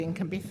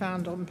Can be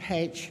found on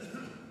page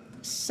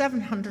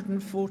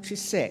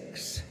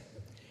 746.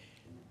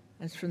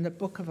 It's from the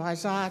book of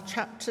Isaiah,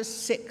 chapter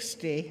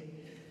 60,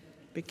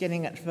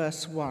 beginning at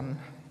verse 1.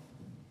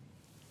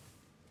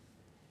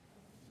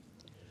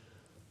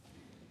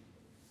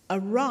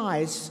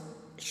 Arise,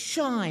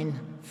 shine,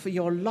 for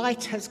your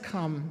light has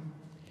come,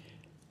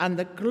 and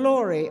the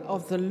glory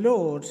of the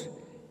Lord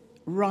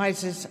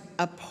rises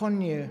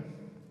upon you.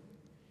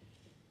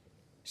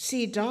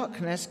 See,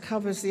 darkness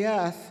covers the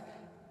earth,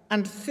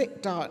 and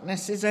thick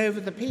darkness is over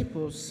the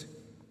peoples.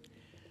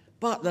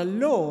 But the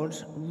Lord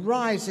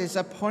rises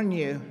upon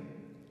you,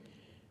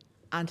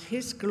 and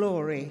his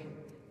glory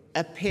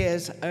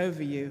appears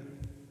over you.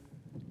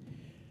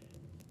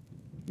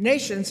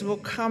 Nations will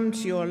come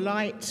to your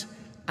light,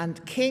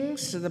 and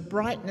kings to the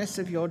brightness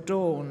of your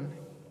dawn.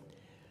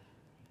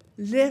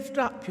 Lift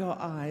up your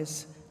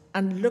eyes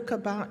and look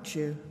about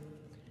you.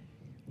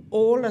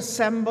 All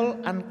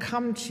assemble and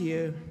come to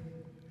you.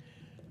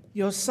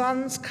 Your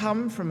sons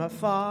come from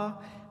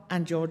afar,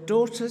 and your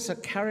daughters are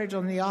carried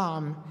on the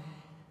arm.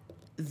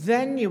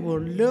 Then you will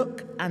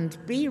look and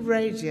be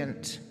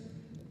radiant.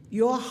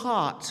 Your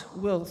heart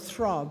will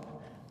throb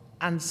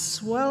and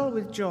swell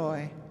with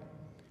joy.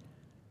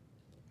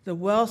 The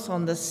wealth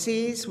on the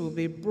seas will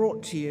be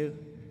brought to you.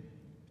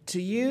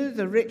 To you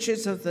the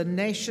riches of the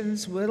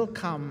nations will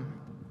come.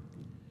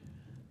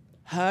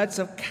 Herds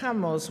of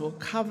camels will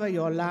cover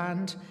your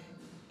land,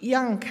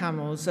 young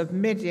camels of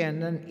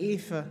Midian and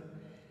Ephah.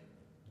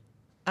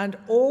 And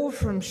all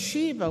from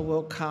Sheba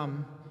will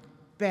come,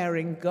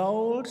 bearing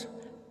gold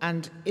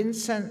and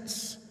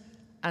incense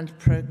and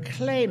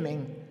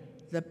proclaiming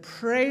the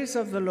praise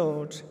of the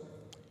Lord.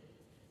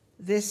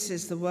 This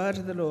is the word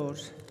of the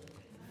Lord.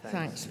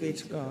 Thanks be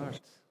to God.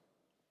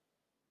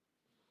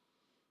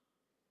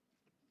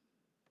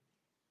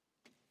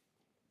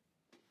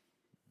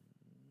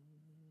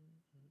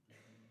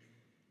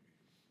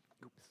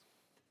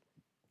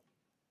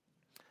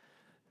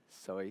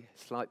 Sorry,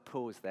 slight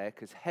pause there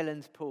because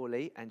Helen's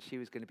poorly and she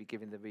was going to be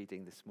giving the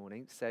reading this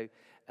morning. So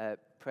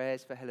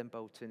prayers for Helen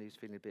Bolton, who's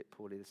feeling a bit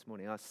poorly this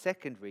morning. Our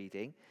second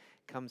reading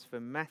comes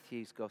from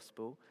Matthew's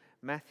Gospel,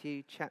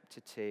 Matthew chapter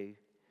 2,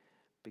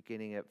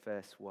 beginning at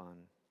verse 1.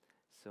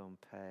 It's on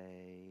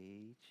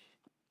page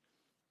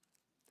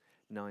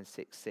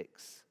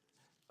 966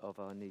 of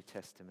our New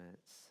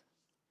Testaments,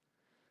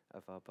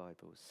 of our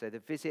Bibles. So the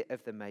visit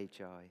of the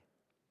Magi.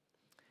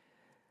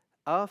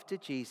 After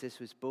Jesus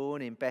was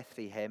born in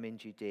Bethlehem in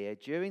Judea,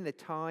 during the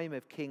time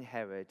of King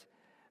Herod,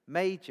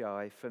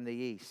 Magi from the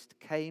east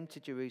came to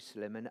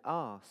Jerusalem and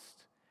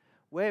asked,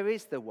 "Where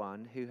is the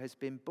one who has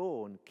been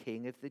born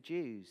King of the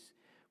Jews?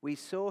 We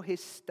saw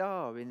his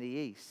star in the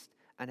east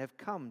and have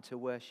come to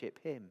worship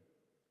him."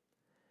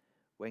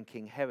 When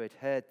King Herod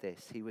heard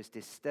this, he was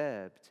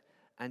disturbed,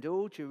 and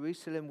all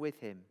Jerusalem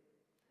with him.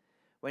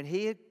 When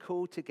he had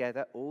called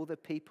together all the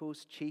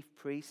people's chief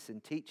priests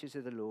and teachers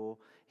of the law,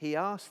 he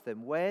asked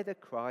them where the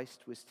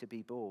Christ was to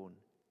be born.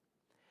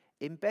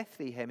 "In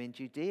Bethlehem in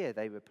Judea,"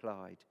 they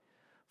replied,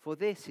 "for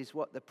this is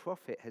what the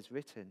prophet has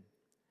written.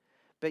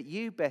 But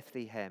you,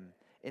 Bethlehem,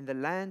 in the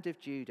land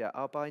of Judah,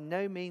 are by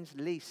no means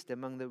least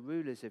among the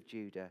rulers of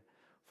Judah,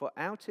 for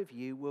out of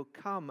you will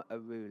come a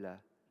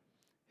ruler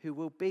who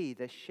will be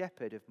the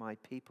shepherd of my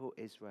people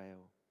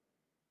Israel."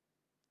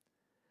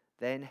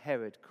 Then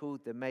Herod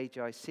called the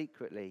Magi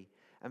secretly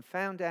and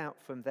found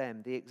out from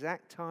them the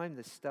exact time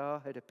the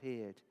star had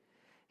appeared.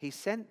 He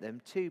sent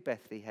them to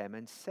Bethlehem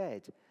and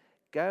said,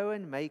 "Go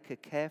and make a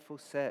careful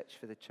search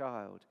for the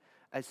child.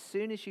 As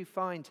soon as you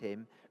find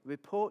him,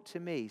 report to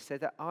me so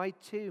that I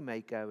too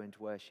may go and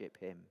worship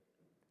him."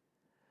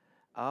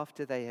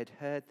 After they had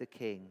heard the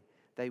king,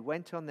 they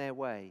went on their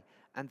way,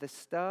 and the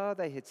star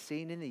they had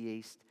seen in the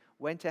east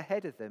went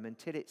ahead of them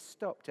until it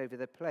stopped over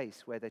the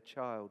place where the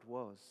child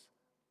was.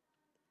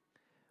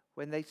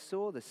 When they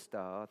saw the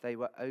star, they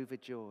were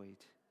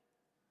overjoyed.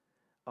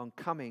 On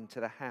coming to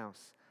the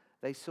house,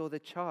 they saw the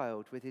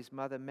child with his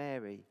mother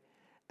Mary,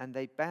 and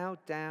they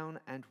bowed down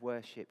and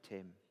worshipped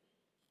him.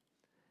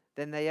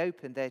 Then they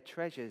opened their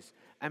treasures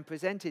and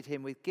presented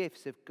him with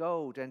gifts of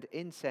gold and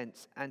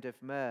incense and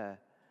of myrrh.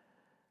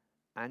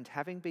 And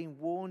having been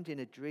warned in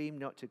a dream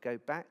not to go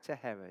back to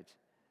Herod,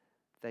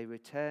 they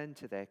returned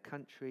to their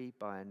country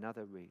by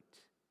another route.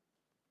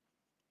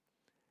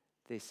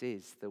 This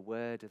is the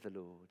word of the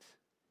Lord.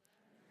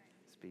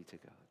 Thanks be to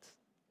God.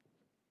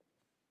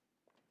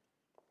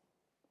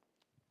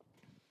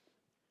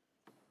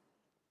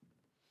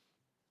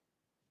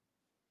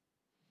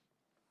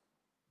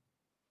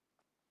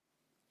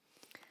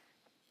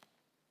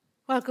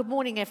 Well, good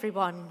morning,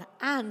 everyone,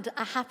 and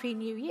a happy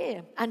new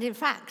year, and in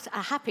fact,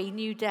 a happy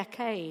new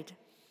decade.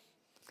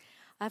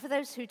 For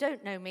those who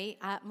don't know me,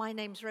 my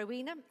name's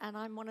Rowena, and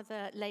I'm one of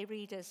the lay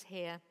readers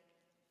here.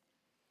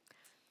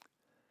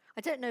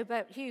 I don't know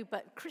about you,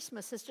 but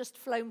Christmas has just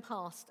flown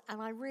past,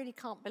 and I really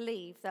can't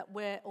believe that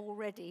we're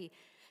already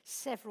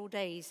several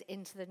days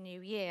into the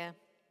new year.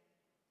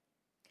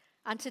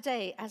 And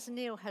today, as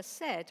Neil has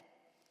said,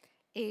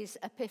 is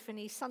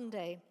Epiphany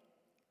Sunday.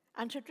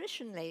 And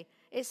traditionally,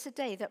 It's a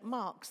day that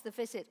marks the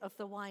visit of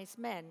the wise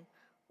men,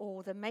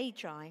 or the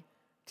Magi,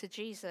 to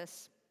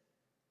Jesus.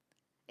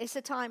 It's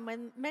a time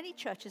when many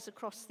churches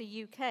across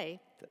the UK,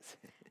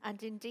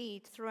 and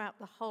indeed throughout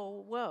the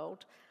whole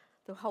world,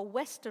 the whole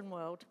Western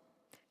world,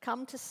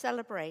 come to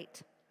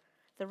celebrate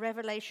the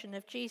revelation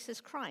of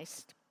Jesus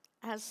Christ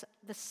as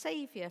the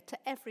Saviour to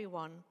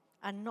everyone,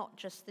 and not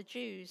just the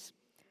Jews,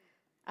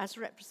 as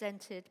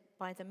represented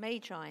by the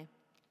Magi.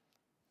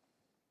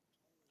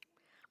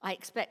 I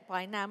expect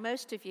by now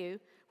most of you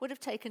would have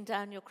taken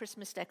down your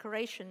Christmas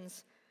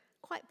decorations,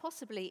 quite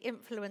possibly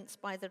influenced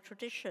by the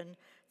tradition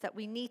that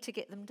we need to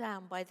get them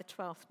down by the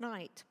 12th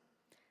night,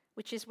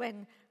 which is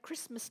when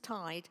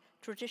Christmastide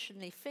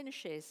traditionally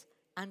finishes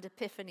and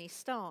Epiphany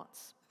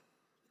starts.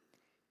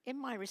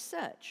 In my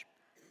research,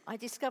 I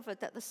discovered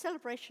that the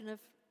celebration of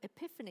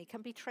Epiphany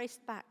can be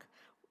traced back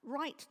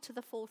right to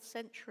the 4th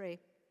century.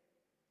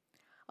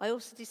 I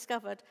also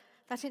discovered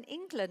that in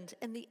England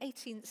in the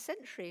 18th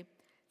century,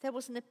 there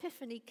was an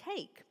Epiphany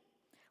cake,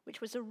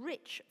 which was a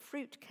rich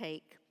fruit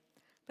cake.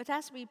 But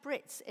as we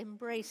Brits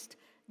embraced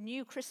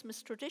new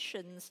Christmas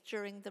traditions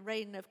during the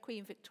reign of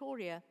Queen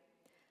Victoria,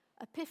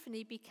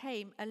 Epiphany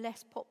became a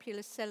less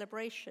popular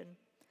celebration,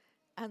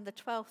 and the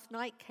 12th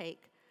night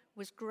cake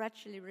was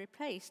gradually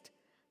replaced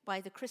by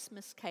the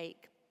Christmas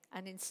cake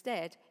and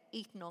instead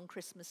eaten on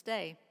Christmas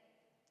Day.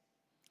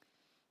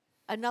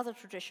 Another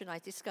tradition I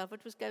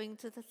discovered was going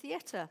to the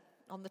theatre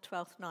on the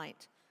 12th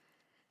night,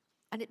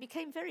 and it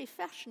became very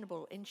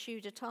fashionable in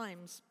Tudor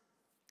times.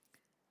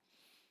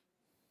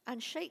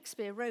 And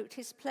Shakespeare wrote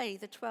his play,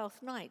 The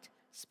Twelfth Night,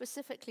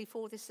 specifically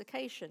for this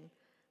occasion,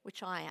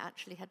 which I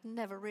actually had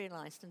never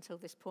realized until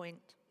this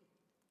point.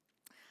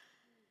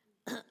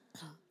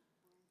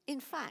 In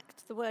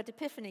fact, the word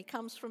epiphany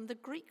comes from the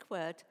Greek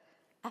word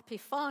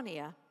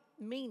epiphania,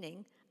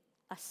 meaning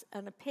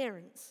an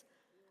appearance,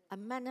 a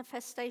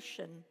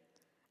manifestation,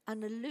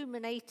 an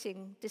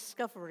illuminating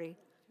discovery,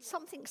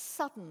 something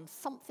sudden,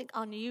 something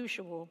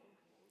unusual,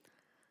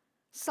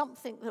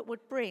 something that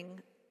would bring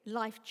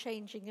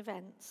life-changing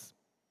events.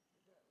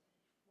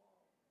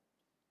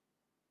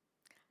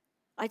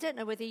 I don't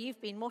know whether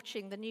you've been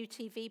watching the new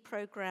TV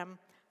program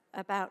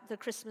about the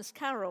Christmas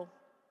Carol,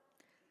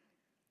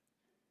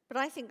 but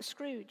I think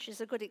Scrooge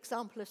is a good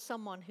example of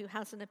someone who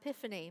has an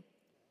epiphany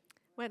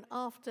when,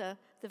 after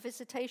the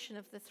visitation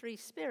of the three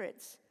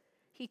spirits,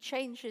 he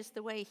changes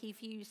the way he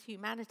views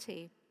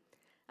humanity,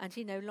 and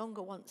he no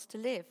longer wants to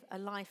live a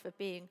life of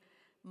being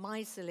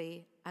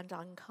miserly and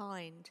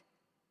unkind.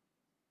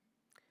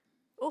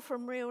 Or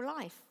from real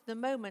life, the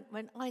moment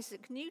when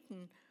Isaac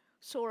Newton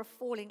saw a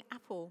falling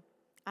apple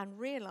and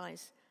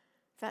realized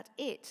that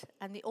it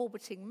and the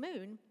orbiting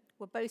moon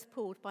were both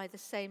pulled by the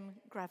same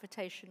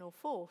gravitational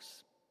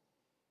force.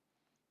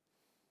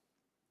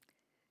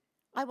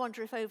 I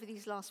wonder if over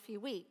these last few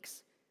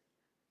weeks,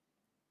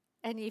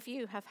 any of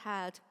you have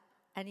had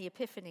any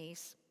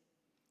epiphanies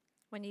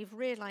when you've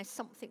realized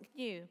something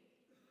new,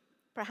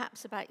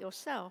 perhaps about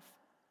yourself,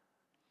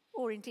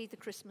 or indeed the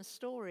Christmas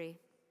story.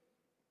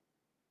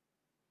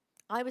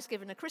 I was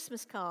given a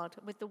Christmas card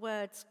with the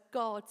words,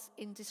 God's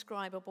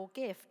indescribable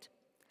gift.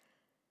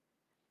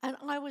 And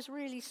I was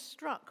really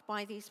struck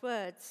by these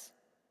words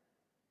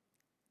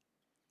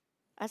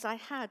as I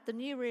had the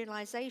new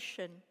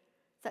realization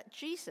that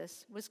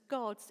Jesus was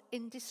God's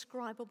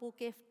indescribable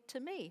gift to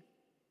me,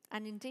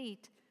 and indeed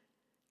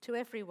to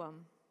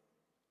everyone.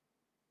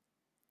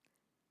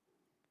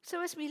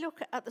 So as we look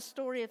at the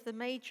story of the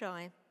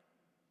Magi,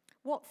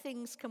 what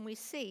things can we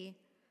see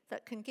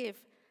that can give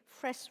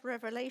fresh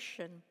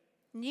revelation,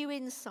 new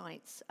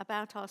insights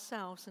about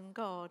ourselves and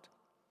God?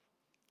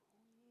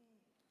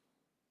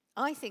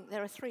 I think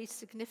there are three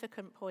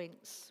significant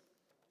points.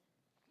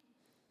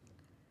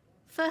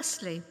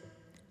 Firstly,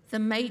 the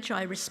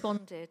Magi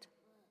responded.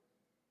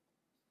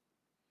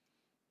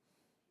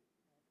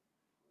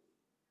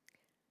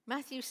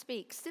 Matthew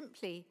speaks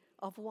simply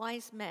of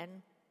wise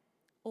men,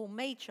 or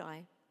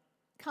Magi,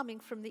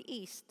 coming from the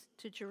east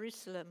to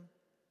Jerusalem.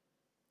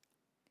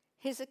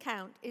 His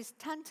account is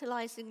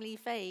tantalizingly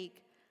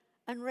vague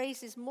and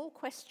raises more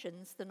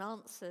questions than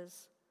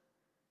answers.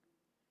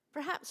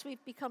 Perhaps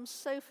we've become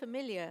so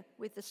familiar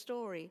with the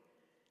story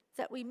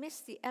that we miss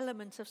the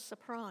element of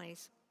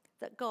surprise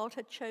that God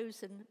had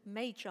chosen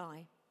Magi.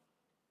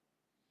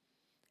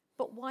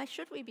 But why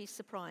should we be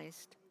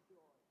surprised?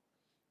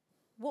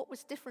 What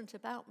was different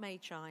about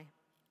Magi?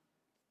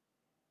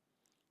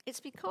 It's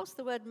because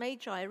the word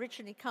Magi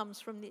originally comes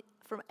from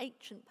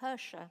ancient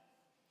Persia,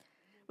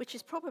 which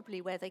is probably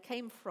where they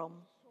came from.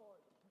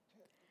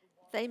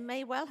 They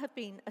may well have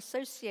been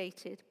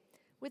associated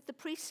with the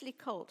priestly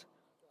cult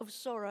of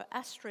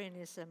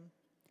Zoroastrianism,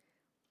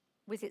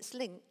 with its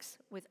links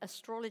with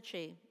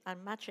astrology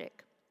and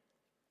magic.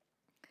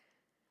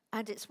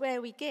 And it's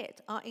where we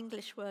get our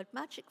English word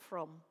magic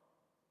from.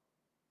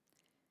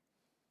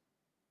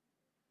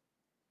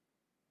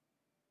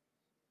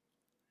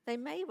 They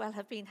may well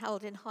have been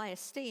held in high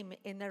esteem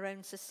in their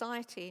own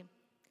society.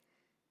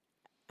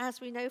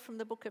 As we know from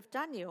the book of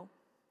Daniel,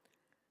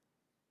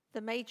 the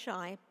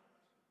Magi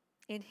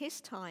in his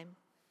time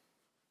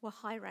were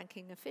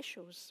high-ranking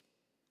officials.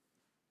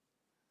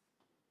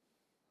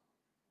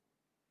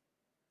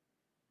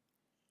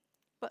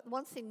 But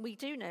one thing we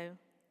do know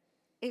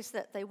is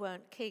that they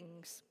weren't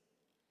kings,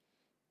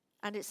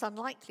 and it's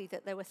unlikely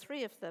that there were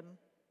 3 of them.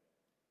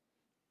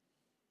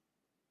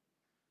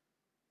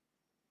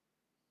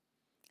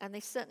 And they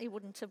certainly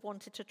wouldn't have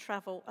wanted to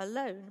travel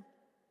alone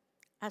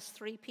as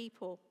 3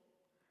 people,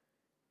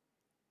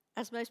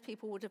 as most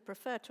people would have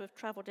preferred to have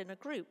traveled in a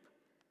group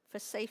for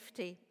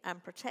safety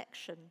and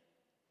protection,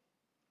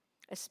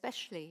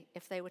 especially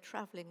if they were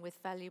traveling with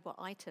valuable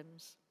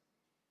items.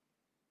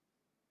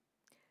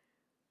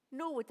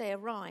 Nor would they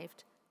arrive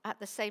at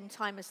the same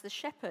time as the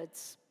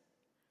shepherds.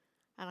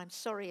 And I'm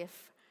sorry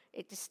if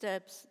it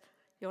disturbs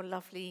your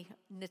lovely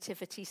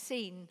nativity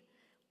scene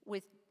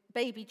with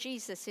baby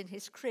Jesus in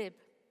his crib,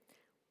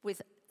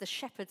 with the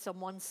shepherds on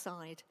one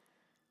side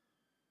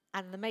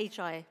and the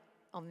Magi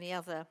on the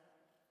other.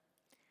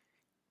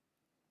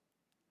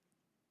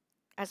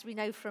 As we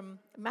know from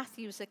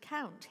Matthew's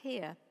account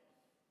here,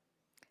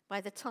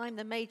 by the time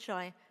the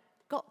Magi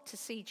got to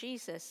see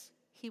Jesus,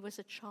 he was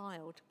a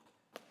child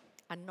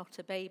and not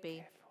a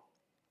baby.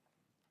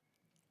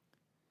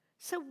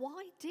 So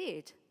why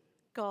did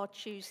God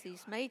choose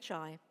these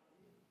Magi?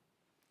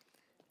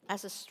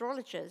 As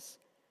astrologers,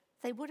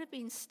 they would have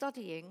been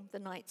studying the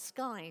night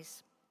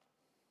skies,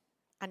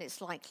 and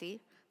it's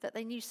likely that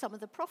they knew some of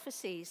the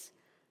prophecies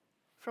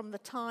from the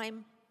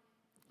time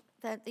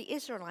that the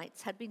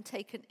Israelites had been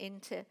taken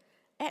into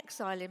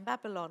exile in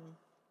Babylon.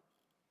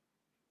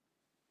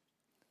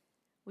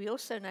 We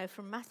also know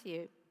from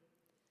Matthew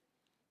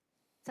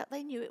that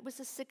they knew it was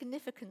a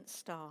significant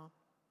star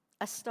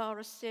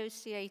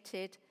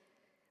associated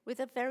with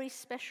a very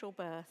special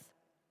birth,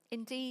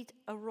 indeed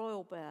a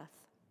royal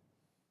birth,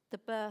 the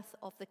birth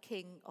of the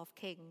King of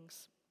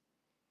Kings.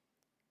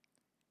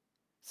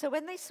 So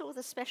when they saw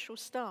the special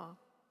star,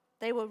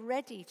 they were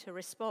ready to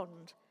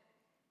respond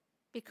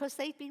because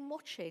they'd been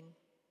watching,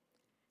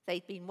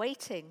 they'd been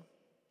waiting,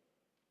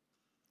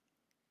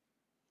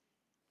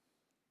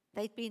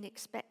 they'd been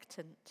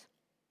expectant,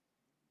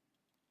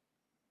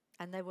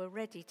 and they were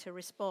ready to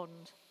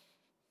respond.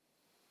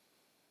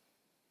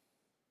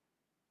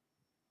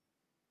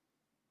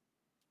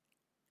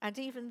 And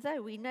even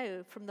though we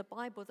know from the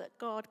Bible that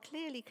God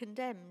clearly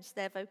condemns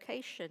their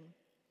vocation,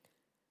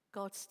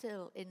 God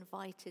still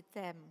invited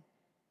them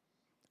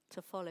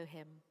to follow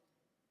him.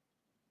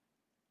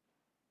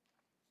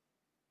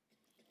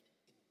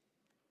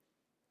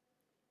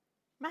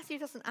 Matthew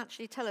doesn't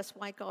actually tell us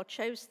why God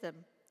chose them,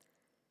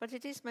 but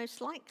it is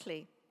most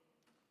likely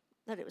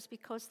that it was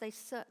because they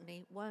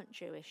certainly weren't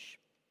Jewish.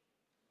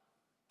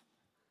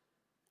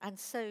 And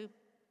so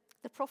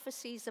the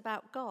prophecies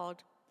about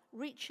God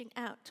reaching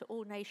out to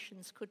all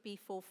nations could be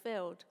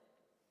fulfilled.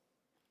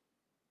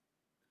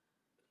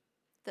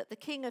 That the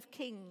King of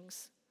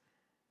Kings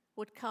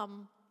would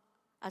come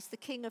as the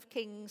King of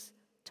Kings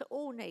to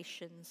all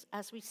nations,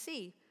 as we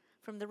see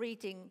from the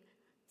reading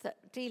that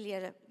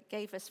Delia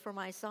gave us from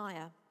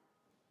Isaiah.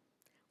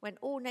 When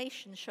all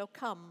nations shall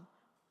come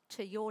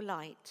to your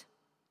light.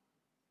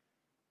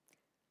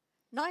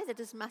 Neither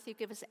does Matthew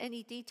give us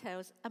any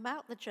details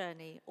about the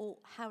journey or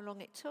how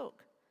long it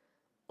took,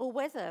 or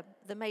whether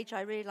the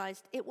Magi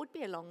realized it would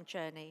be a long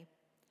journey,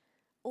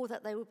 or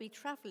that they would be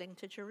traveling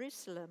to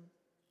Jerusalem.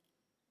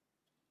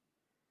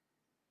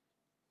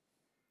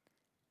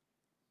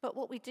 But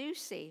what we do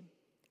see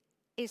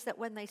is that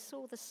when they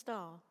saw the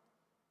star,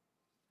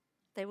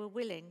 they were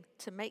willing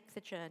to make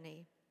the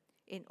journey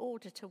in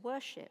order to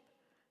worship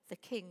the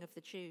King of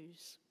the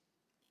Jews.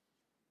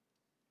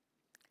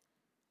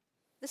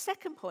 The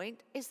second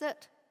point is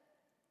that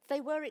they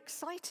were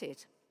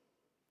excited.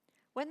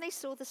 When they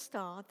saw the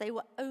star, they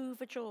were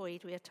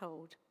overjoyed, we are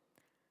told.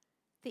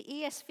 The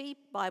ESV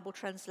Bible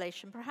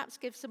translation perhaps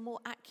gives a more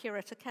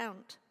accurate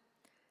account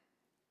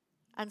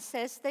and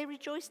says they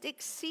rejoiced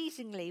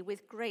exceedingly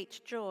with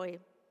great joy.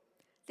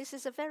 This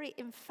is a very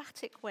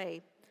emphatic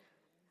way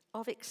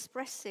of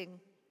expressing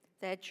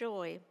their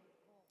joy.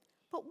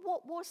 But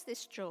what was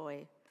this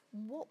joy?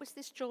 What was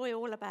this joy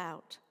all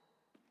about?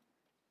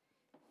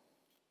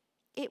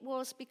 It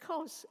was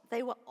because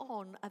they were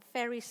on a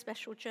very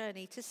special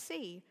journey to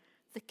see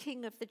the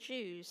King of the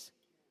Jews.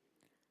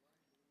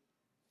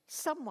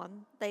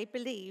 Someone they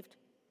believed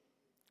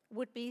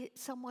would be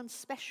someone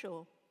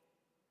special.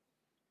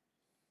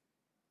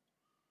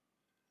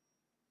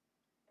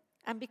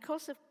 And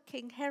because of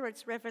King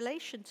Herod's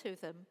revelation to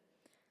them,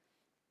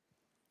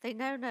 they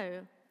now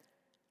know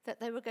that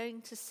they were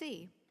going to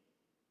see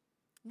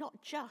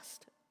not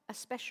just a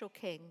special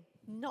king,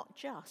 not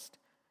just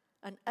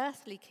an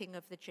earthly king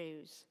of the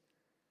Jews,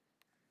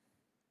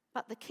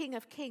 but the King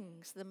of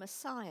Kings, the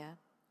Messiah,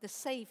 the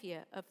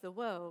Saviour of the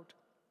world.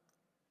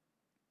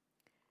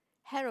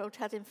 Herod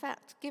had in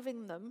fact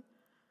given them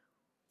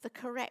the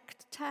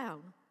correct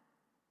town,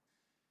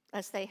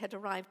 as they had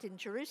arrived in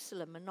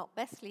Jerusalem and not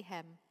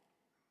Bethlehem.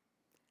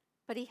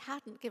 But he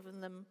hadn't given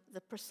them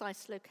the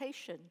precise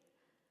location.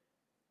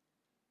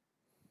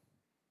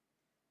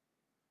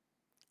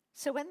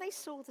 So when they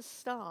saw the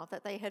star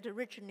that they had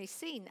originally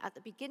seen at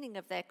the beginning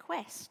of their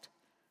quest,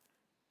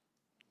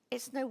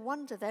 it's no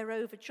wonder they're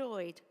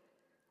overjoyed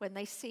when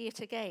they see it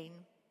again,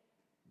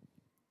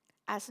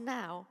 as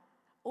now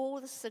all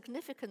the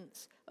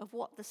significance of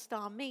what the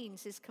star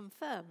means is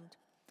confirmed,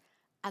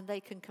 and they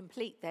can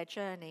complete their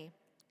journey.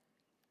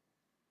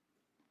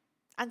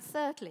 And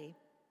thirdly,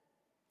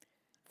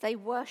 they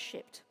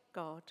worshipped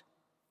God.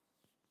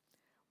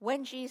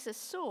 When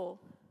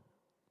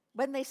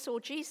they saw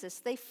Jesus,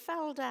 they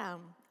fell down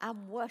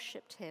and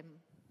worshipped him.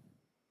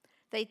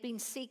 They'd been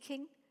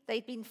seeking,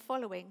 they'd been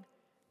following,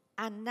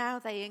 and now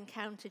they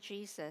encounter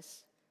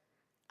Jesus.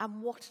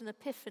 And what an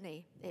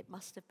epiphany it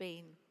must have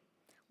been.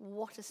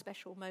 What a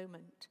special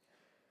moment.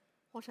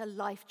 What a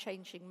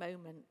life-changing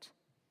moment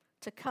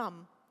to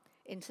come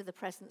into the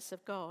presence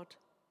of God.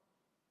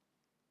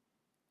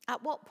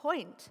 At what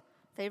point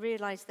they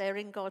realize they're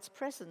in God's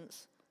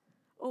presence,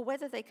 or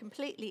whether they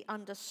completely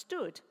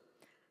understood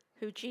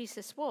who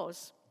Jesus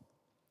was,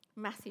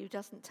 Matthew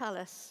doesn't tell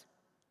us.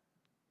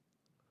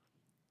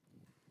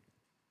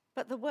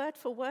 But the word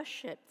for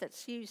worship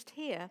that's used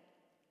here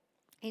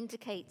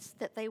indicates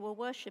that they were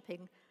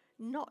worshipping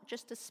not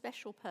just a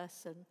special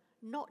person,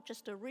 not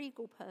just a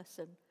regal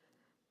person,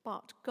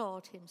 but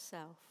God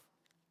himself.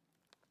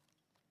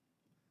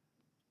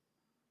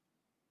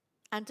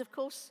 And of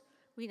course,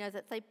 we know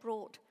that they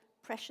brought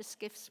precious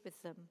gifts with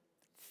them,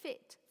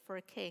 fit for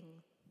a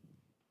king.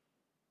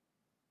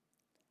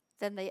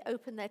 Then they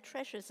opened their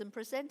treasures and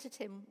presented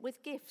him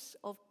with gifts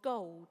of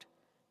gold,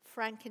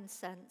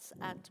 frankincense,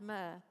 and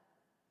myrrh.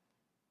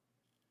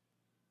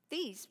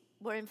 These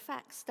were in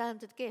fact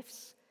standard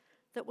gifts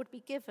that would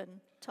be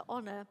given to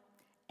honor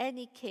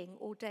any king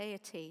or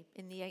deity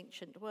in the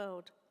ancient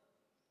world.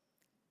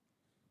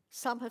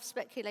 Some have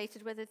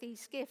speculated whether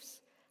these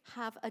gifts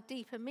have a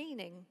deeper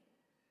meaning,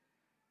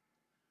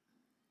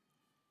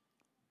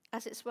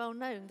 as it's well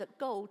known that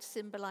gold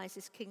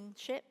symbolizes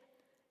kingship,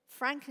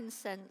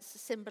 frankincense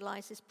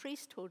symbolizes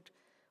priesthood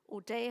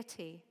or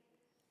deity,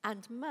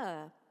 and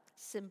myrrh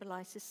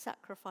symbolizes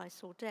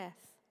sacrifice or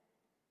death.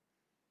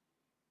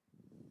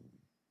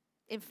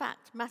 In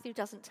fact, Matthew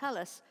doesn't tell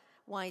us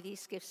why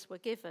these gifts were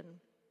given.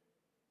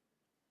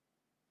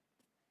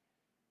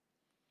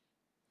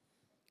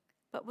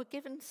 But we're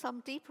given some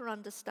deeper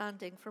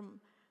understanding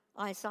from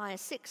Isaiah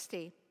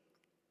 60,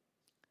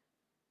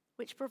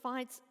 which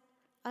provides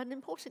an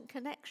important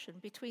connection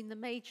between the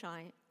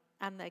Magi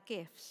and their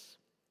gifts.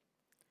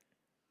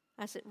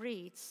 As it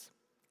reads,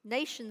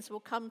 "Nations will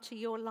come to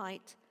your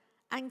light,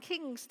 and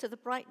kings to the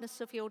brightness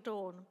of your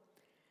dawn.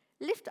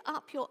 Lift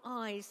up your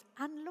eyes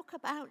and look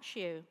about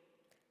you.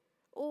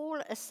 All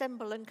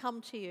assemble and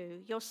come to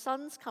you. Your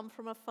sons come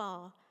from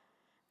afar,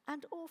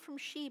 and all from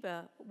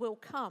Sheba will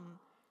come,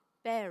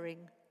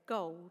 bearing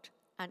gold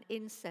and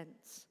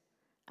incense,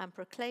 and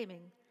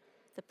proclaiming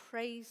the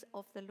praise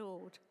of the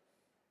Lord."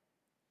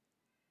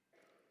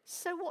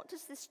 So what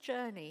does this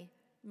journey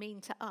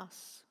mean to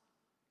us?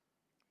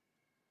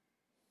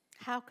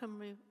 How can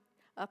we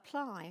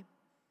apply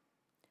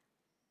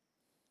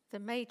the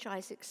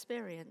Magi's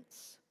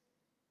experience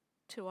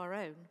to our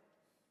own?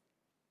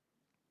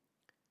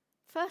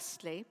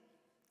 Firstly,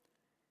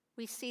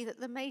 we see that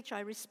the Magi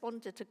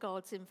responded to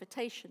God's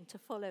invitation to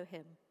follow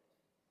him.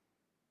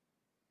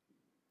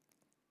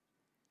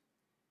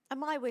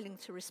 Am I willing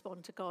to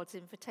respond to God's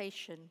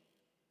invitation?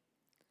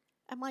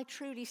 Am I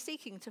truly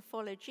seeking to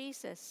follow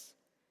Jesus?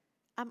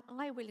 Am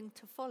I willing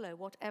to follow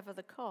whatever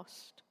the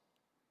cost?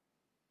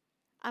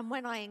 And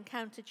when I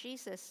encounter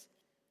Jesus,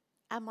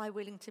 am I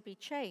willing to be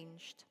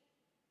changed?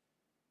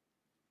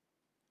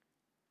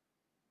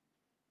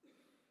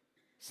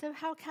 So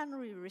how can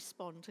we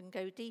respond and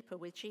go deeper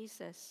with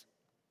Jesus?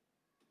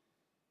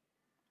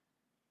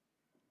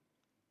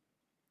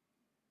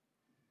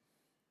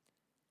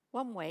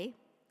 One way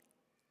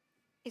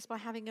is by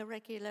having a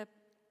regular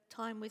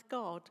time with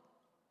God,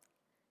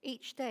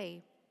 each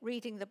day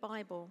reading the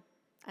Bible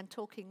and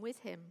talking with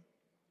him.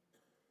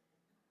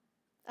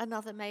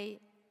 Another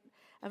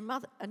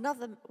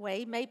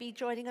way may be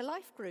joining a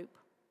life group,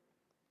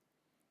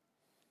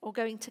 or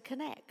going to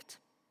Connect,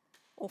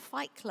 or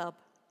Fight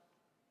Club,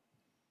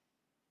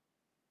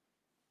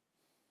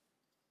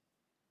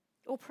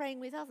 or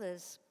praying with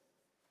others.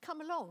 Come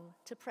along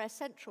to Prayer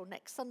Central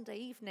next Sunday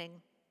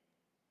evening.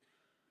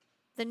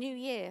 The new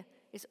year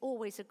is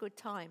always a good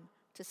time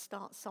to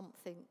start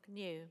something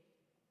new.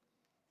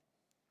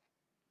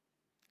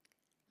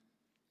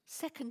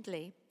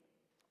 Secondly,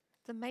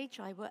 the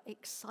Magi were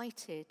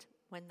excited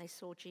when they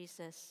saw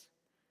Jesus.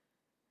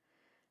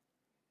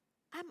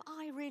 Am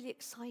I really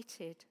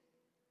excited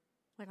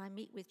when I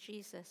meet with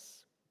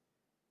Jesus?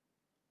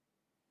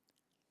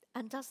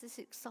 And does this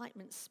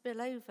excitement spill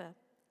over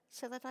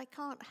so that I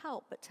can't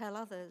help but tell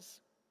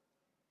others?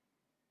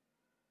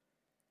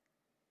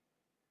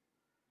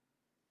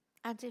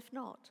 And if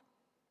not,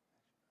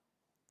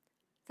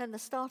 then the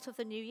start of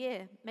the new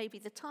year may be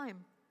the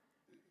time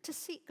to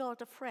seek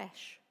God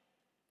afresh,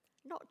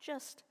 not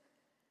just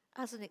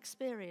as an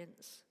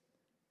experience,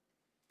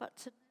 but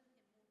to know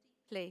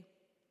him more deeply.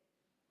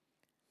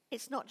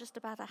 It's not just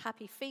about a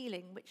happy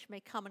feeling which may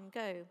come and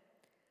go,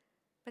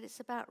 but it's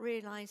about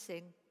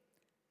realizing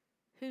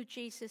who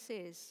Jesus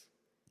is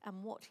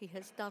and what he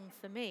has done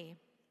for me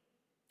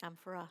and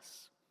for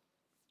us.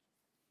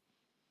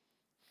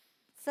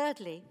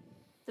 Thirdly,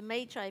 the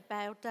Magi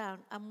bowed down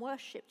and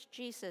worshipped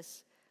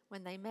Jesus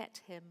when they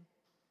met him.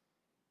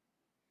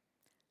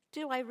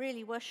 Do I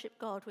really worship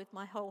God with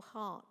my whole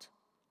heart?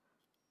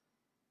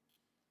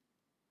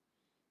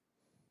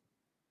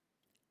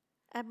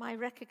 Am I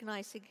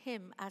recognizing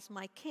him as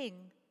my King,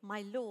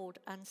 my Lord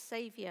and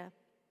Saviour?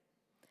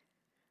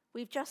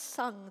 We've just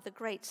sung the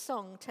great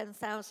song,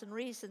 10,000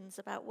 Reasons,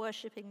 about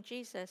worshipping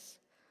Jesus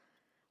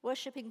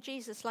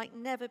like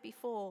never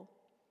before.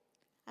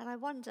 And I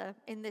wonder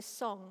in this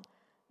song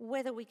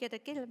whether we get a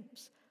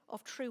glimpse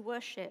of true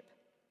worship.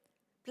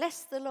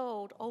 Bless the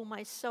Lord, O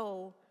my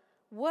soul,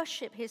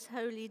 worship his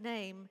holy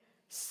name,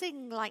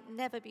 sing like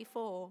never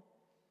before.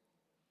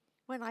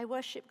 When I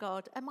worship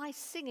God, am I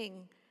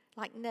singing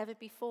like never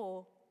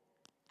before?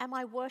 Am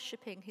I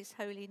worshipping his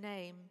holy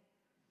name?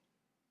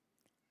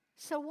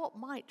 So what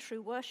might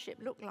true worship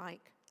look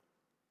like?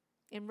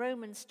 In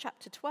Romans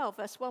chapter 12,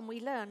 verse 1, we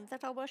learn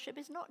that our worship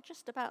is not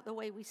just about the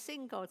way we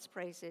sing God's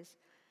praises,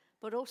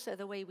 but also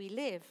the way we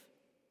live.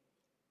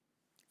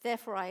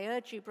 Therefore, I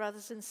urge you,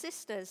 brothers and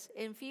sisters,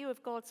 in view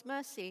of God's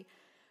mercy,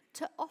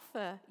 to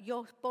offer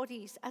your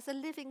bodies as a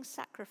living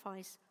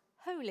sacrifice,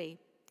 holy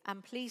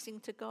and pleasing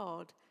to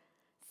God.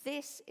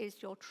 This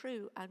is your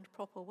true and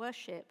proper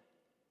worship.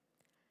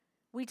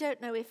 We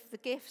don't know if the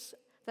gifts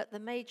that the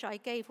Magi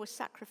gave were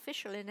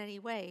sacrificial in any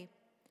way,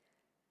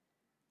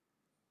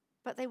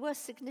 but they were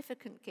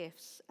significant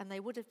gifts and they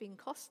would have been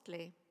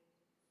costly.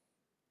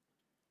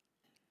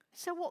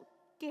 So what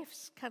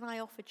gifts can I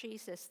offer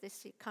Jesus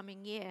this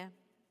coming year?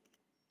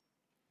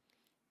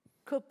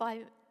 Could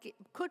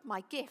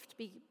my gift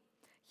be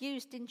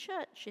used in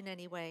church in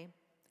any way,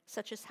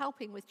 such as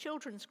helping with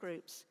children's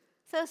groups,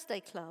 Thursday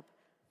Club,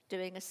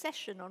 doing a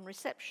session on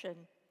reception,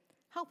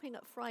 helping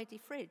at Friday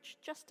Fridge,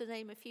 just to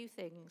name a few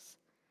things?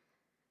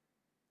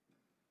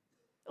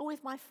 Or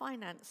with my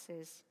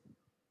finances,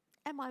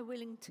 am I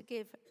willing to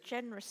give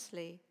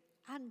generously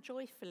and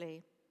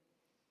joyfully?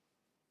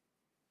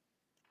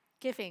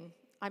 Giving,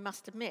 I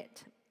must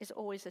admit, is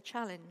always a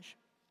challenge.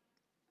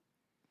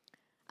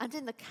 And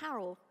in the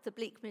carol, The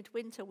Bleak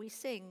Midwinter, we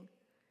sing,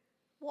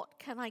 "What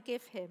can I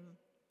give him,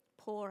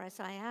 poor as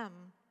I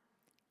am?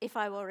 If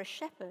I were a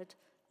shepherd,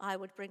 I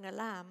would bring a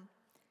lamb.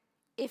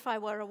 If I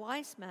were a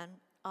wise man,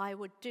 I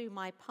would do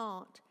my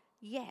part.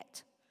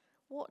 Yet,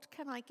 what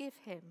can I give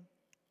him?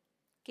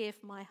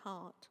 Give my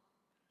heart."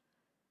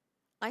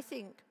 I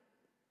think,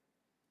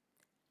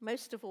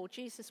 most of all,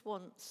 Jesus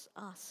wants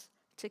us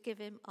to give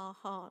him our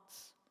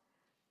hearts,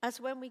 as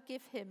when we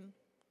give him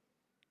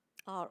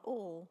our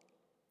all,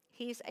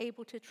 he is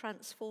able to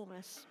transform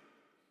us.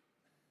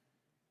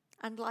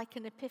 And like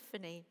an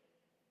epiphany,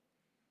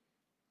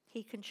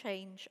 he can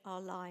change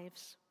our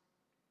lives.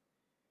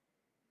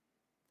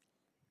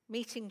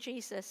 Meeting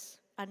Jesus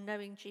and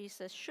knowing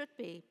Jesus should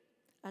be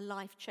a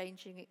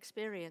life-changing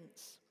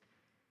experience.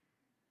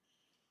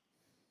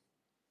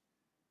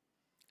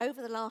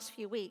 Over the last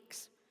few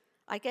weeks,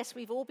 I guess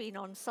we've all been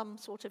on some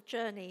sort of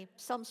journey,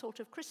 some sort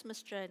of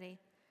Christmas journey,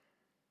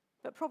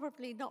 but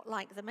probably not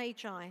like the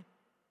Magi.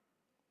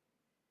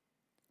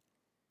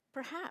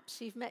 Perhaps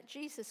you've met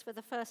Jesus for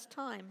the first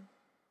time,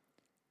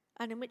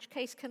 and in which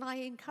case can I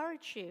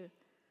encourage you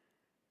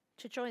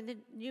to join the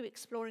new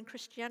Exploring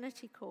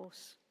Christianity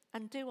course,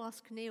 and do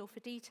ask Neil for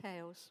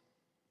details.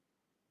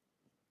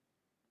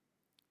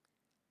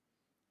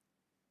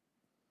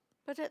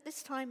 But at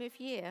this time of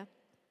year,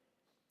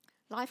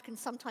 life can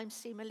sometimes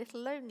seem a little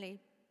lonely,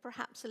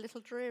 perhaps a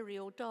little dreary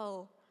or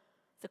dull.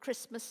 The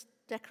Christmas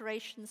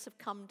decorations have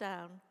come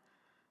down,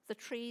 the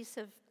trees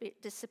have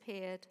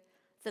disappeared,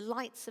 the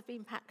lights have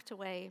been packed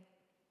away,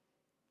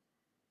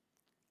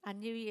 and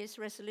New Year's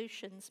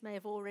resolutions may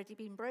have already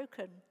been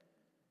broken.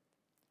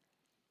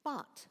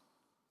 But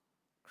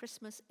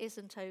Christmas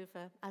isn't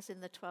over, as in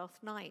the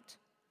 12th night.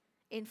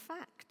 In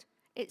fact,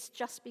 it's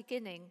just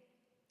beginning.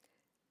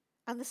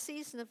 And the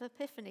season of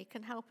Epiphany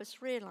can help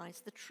us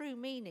realize the true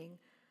meaning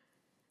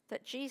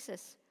that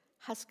Jesus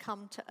has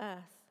come to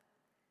earth.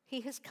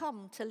 He has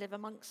come to live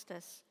amongst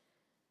us,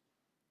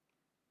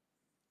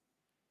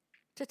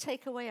 to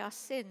take away our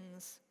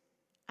sins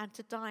and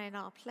to die in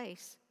our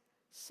place,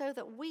 so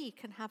that we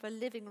can have a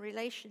living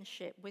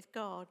relationship with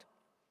God,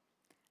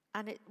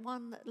 and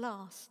one that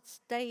lasts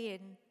day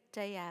in,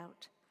 day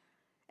out,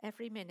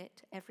 every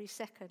minute, every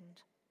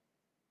second.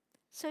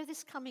 So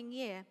this coming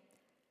year,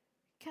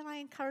 can I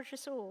encourage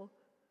us all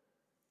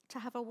to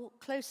have a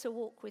closer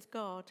walk with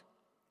God,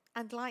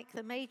 and like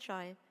the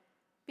Magi,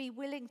 be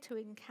willing to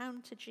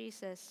encounter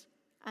Jesus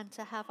and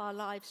to have our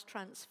lives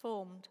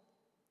transformed.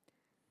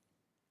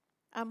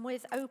 And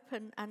with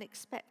open and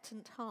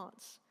expectant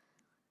hearts,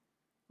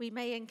 we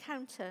may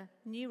encounter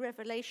new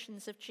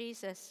revelations of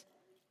Jesus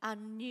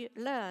and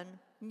learn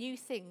new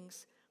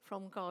things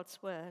from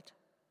God's word.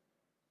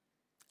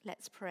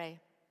 Let's pray.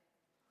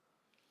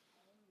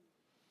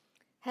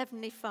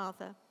 Heavenly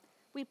Father,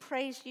 We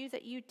praise you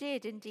that you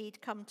did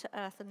indeed come to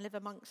earth and live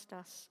amongst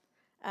us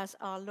as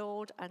our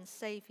Lord and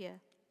Saviour.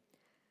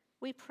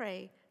 We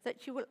pray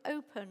that you will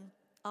open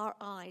our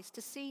eyes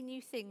to see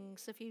new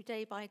things of you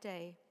day by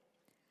day.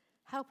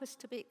 Help us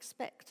to be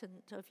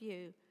expectant of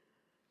you.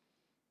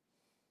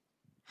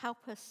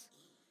 Help us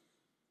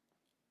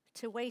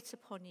to wait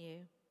upon you,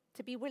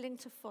 to be willing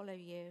to follow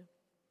you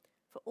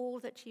for all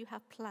that you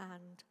have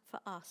planned for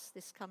us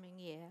this coming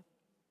year.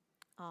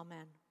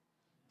 Amen.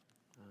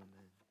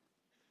 Amen.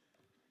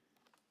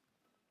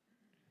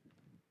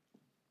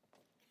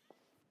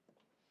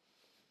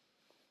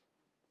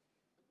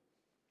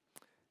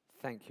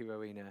 Thank you,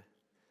 Rowena.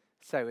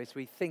 So as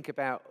we think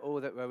about all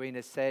that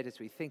Rowena said, as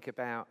we think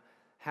about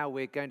how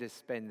we're going to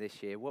spend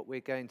this year, what we're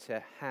going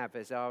to have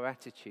as our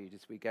attitude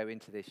as we go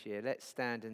into this year, let's stand and